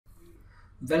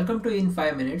Welcome to In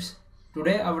 5 Minutes.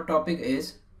 Today our topic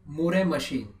is Murray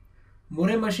machine.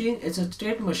 Murray machine is a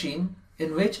state machine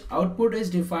in which output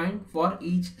is defined for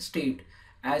each state.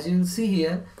 As you will see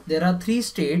here, there are three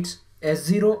states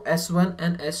S0, S1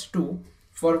 and S2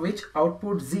 for which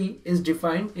output Z is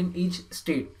defined in each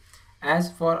state.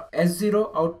 As for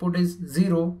S0 output is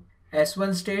 0,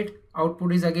 S1 state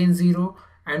output is again 0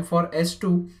 and for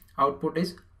S2 output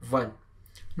is 1.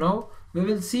 Now we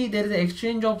will see there is an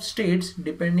exchange of states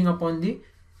depending upon the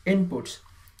inputs.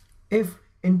 If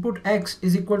input X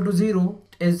is equal to 0,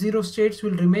 S0 states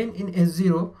will remain in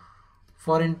S0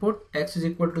 for input X is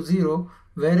equal to 0,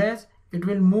 whereas it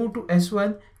will move to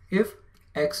S1 if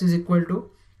X is equal to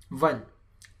 1.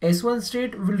 S1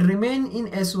 state will remain in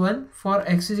S1 for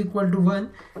X is equal to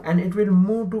 1 and it will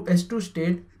move to S2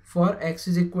 state for X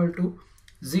is equal to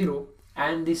 0,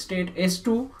 and the state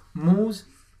S2 moves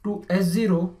to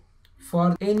S0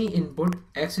 for any input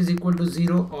X is equal to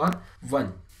 0 or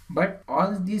 1. But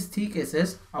all these three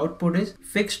cases output is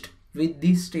fixed with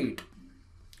the state.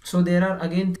 So there are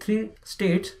again three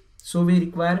states, so we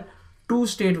require two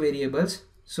state variables.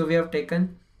 So we have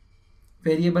taken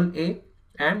variable A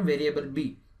and variable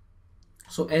B.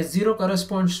 So S0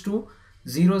 corresponds to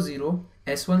 0 0,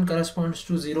 S1 corresponds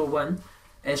to 0 1,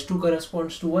 S2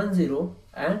 corresponds to 1 0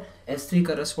 and S3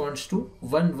 corresponds to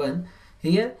 1 1.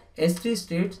 Here S3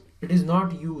 states it is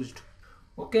not used.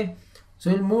 Okay, so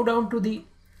we'll move down to the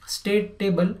state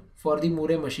table for the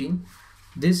Murray machine.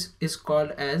 This is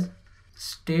called as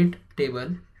state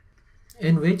table,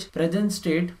 in which present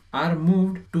state are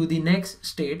moved to the next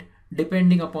state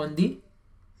depending upon the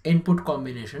input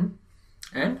combination,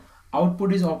 and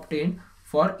output is obtained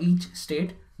for each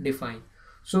state defined.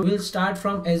 So we'll start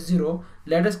from S0.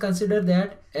 Let us consider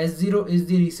that S0 is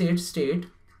the reset state.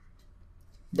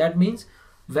 That means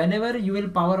whenever you will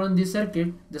power on the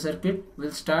circuit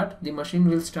will start, the machine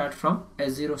will start from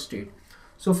S0 state.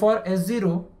 So for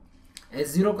S0,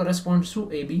 S0 corresponds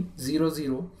to AB 0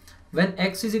 0. When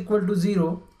X is equal to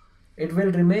 0, it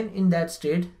will remain in that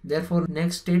state. Therefore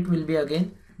next state will be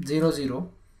again 0 0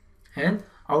 and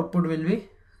output will be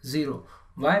 0.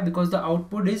 Why? Because the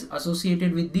output is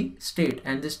associated with the state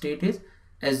and the state is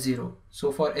S0.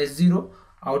 So for S0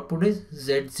 output is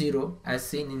Z0 as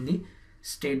seen in the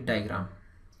state diagram.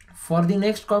 For the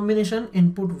next combination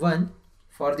input 1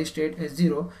 for the state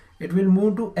S0, it will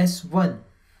move to S1.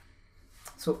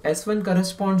 So S1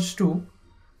 corresponds to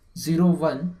 0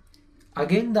 1.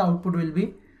 Again the output will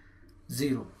be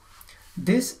 0.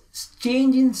 This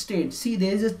change in state, see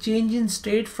there is a change in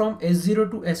state from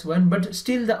S0 to S1, but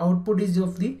still the output is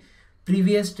of the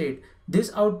previous state.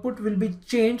 This output will be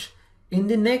changed in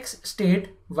the next state,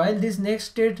 while this next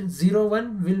state 0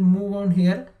 1 will move on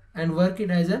here and work it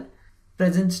as a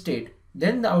present state.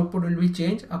 Then the output will be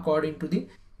changed according to the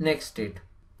next state.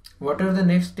 Whatever the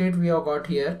next state we have got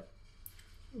here,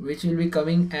 which will be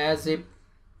coming as a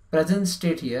present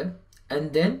state here,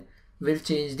 and then we'll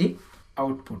change the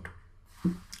output.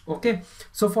 Okay,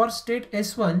 so for state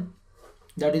S1,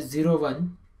 that is 0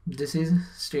 1, this is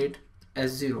state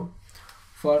S0.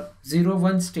 For 0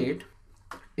 1 state,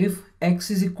 if X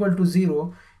is equal to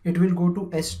 0, it will go to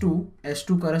S2.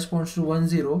 S2 corresponds to 1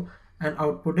 0 and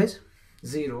output is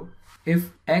 0.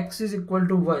 If X is equal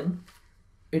to 1,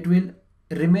 it will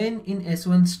remain in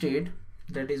S1 state,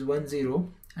 that is 1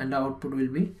 0, and the output will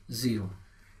be 0.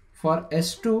 For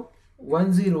S2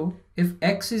 1 0, if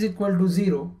X is equal to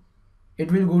 0,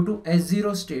 it will go to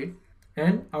S0 state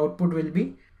and output will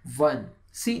be 1.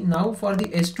 See, now for the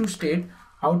S2 state,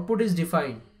 output is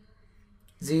defined,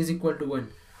 Z is equal to 1.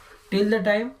 Till the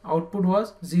time output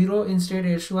was 0 in state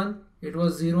S1, it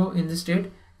was 0 in the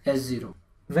state S0.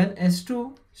 When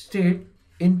S2 state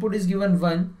input is given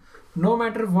 1, no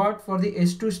matter what for the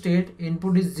S2 state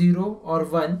input is 0 or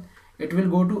 1, it will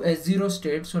go to S0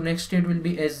 state. So next state will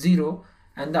be S0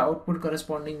 and the output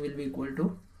corresponding will be equal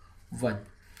to 1.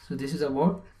 So this is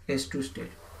about S2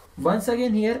 state. Once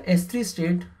again here S3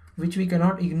 state, which we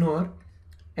cannot ignore.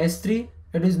 S3,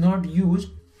 it is not used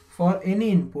for any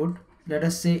input. Let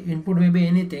us say input may be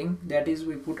anything, that is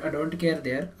we put a don't care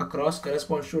there. Across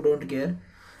corresponds to don't care.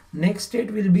 Next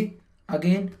state will be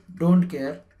again don't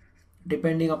care.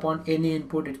 Depending upon any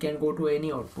input, it can go to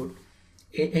any output,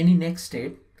 any next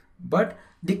state, but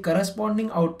the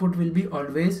corresponding output will be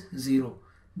always 0.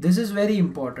 This is very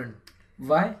important.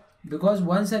 Why? Because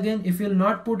once again if you will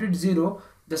not put it 0,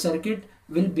 the circuit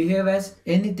will behave as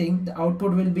anything. The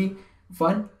output will be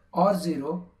 1 or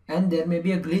 0 and there may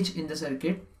be a glitch in the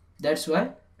circuit. That's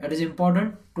why it is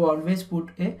important to always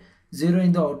put a 0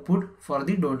 in the output for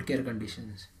the don't care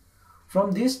conditions.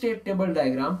 From this state table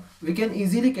diagram, we can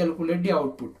easily calculate the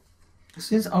output.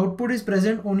 Since output is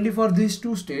present only for these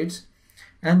two states,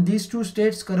 and these two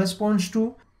states corresponds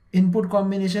to input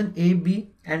combination A, B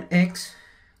and X,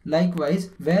 likewise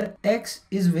where X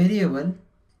is variable,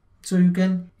 so you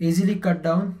can easily cut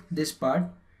down this part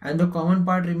and the common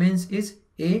part remains is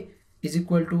A is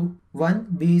equal to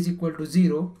 1, B is equal to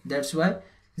 0. That's why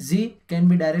Z can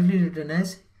be directly written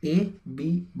as A,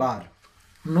 B bar.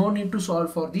 No need to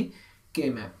solve for the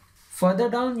K-map. Further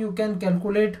down you can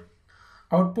calculate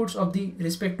outputs of the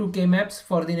respective K-maps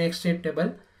for the next state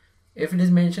table. If it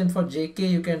is mentioned for JK,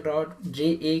 you can draw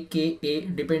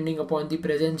JAKA depending upon the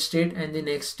present state and the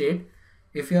next state.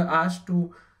 If you are asked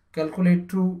to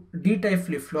calculate through D-type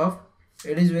flip-flop,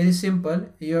 it is very simple.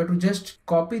 You have to just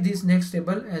copy this next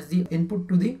table as the input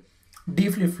to the D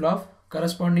flip-flop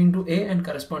corresponding to A and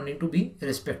corresponding to B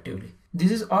respectively.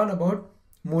 This is all about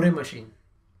Moore machine.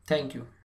 Thank you.